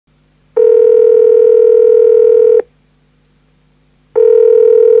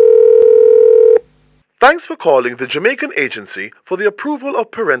Thanks for calling the Jamaican Agency for the Approval of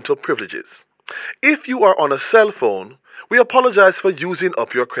Parental Privileges. If you are on a cell phone, we apologize for using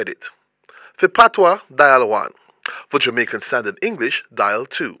up your credit. For Patois, dial 1. For Jamaican Standard English, dial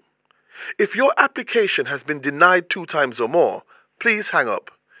 2. If your application has been denied 2 times or more, please hang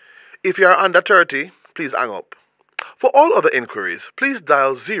up. If you are under 30, please hang up. For all other inquiries, please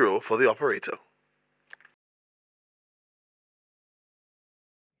dial 0 for the operator.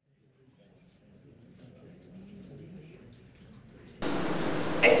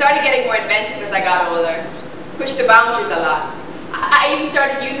 I started getting more inventive as I got older. Pushed the boundaries a lot. I even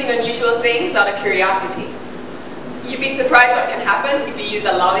started using unusual things out of curiosity. You'd be surprised what can happen if you use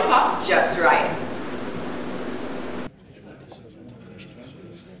a lollipop just right.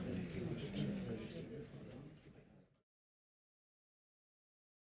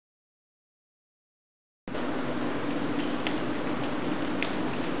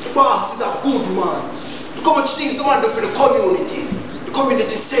 The boss is a good man. Look how much things the man do for the community. The community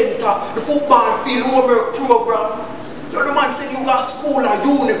center, the football field, homework program. You're the man said you got school or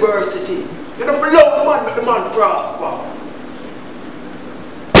university. You're the beloved man, make the man prosper.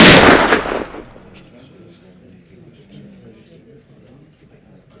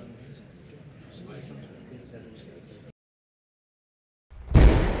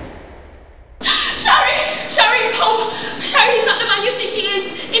 Shari, come! Shari, he's not the man you think he is.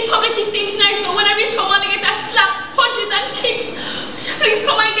 In public he seems nice, but when I reach home I get that slaps, punches and kicks. Please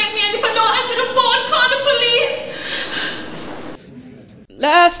come and get me, and if I don't answer the phone, call the police.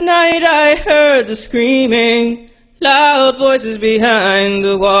 Last night I heard the screaming, loud voices behind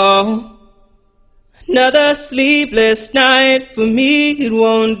the wall. Another sleepless night for me, it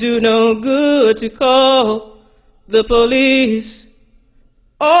won't do no good to call the police.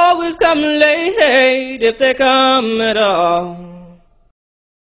 Always come late if they come at all.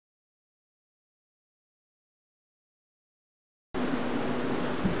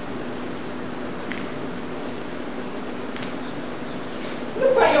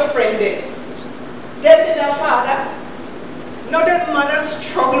 Look at your friend there. Them did their father. Now their mother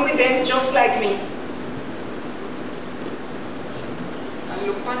struggle with them just like me. And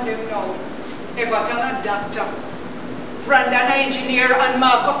look on them now. Everton a doctor. Brandon an engineer and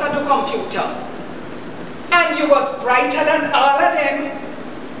Marcus a do computer. And you was brighter than all of them.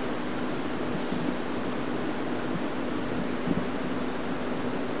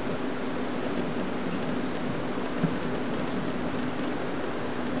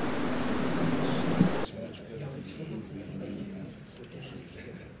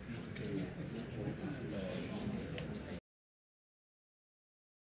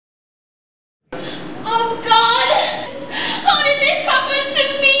 Oh God! How did this happen to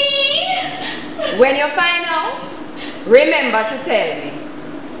me? When you find out, remember to tell me.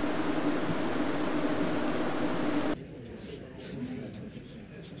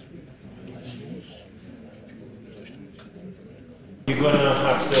 You're gonna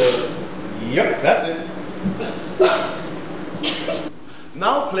have to... Yep, that's it.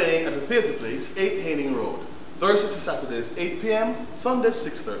 Now playing at the Theatre Place, 8 Haining Road. Thursdays to Saturdays, 8 p.m., Sundays,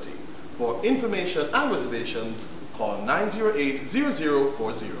 6:30. For information and reservations, call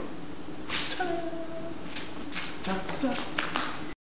 908-0040.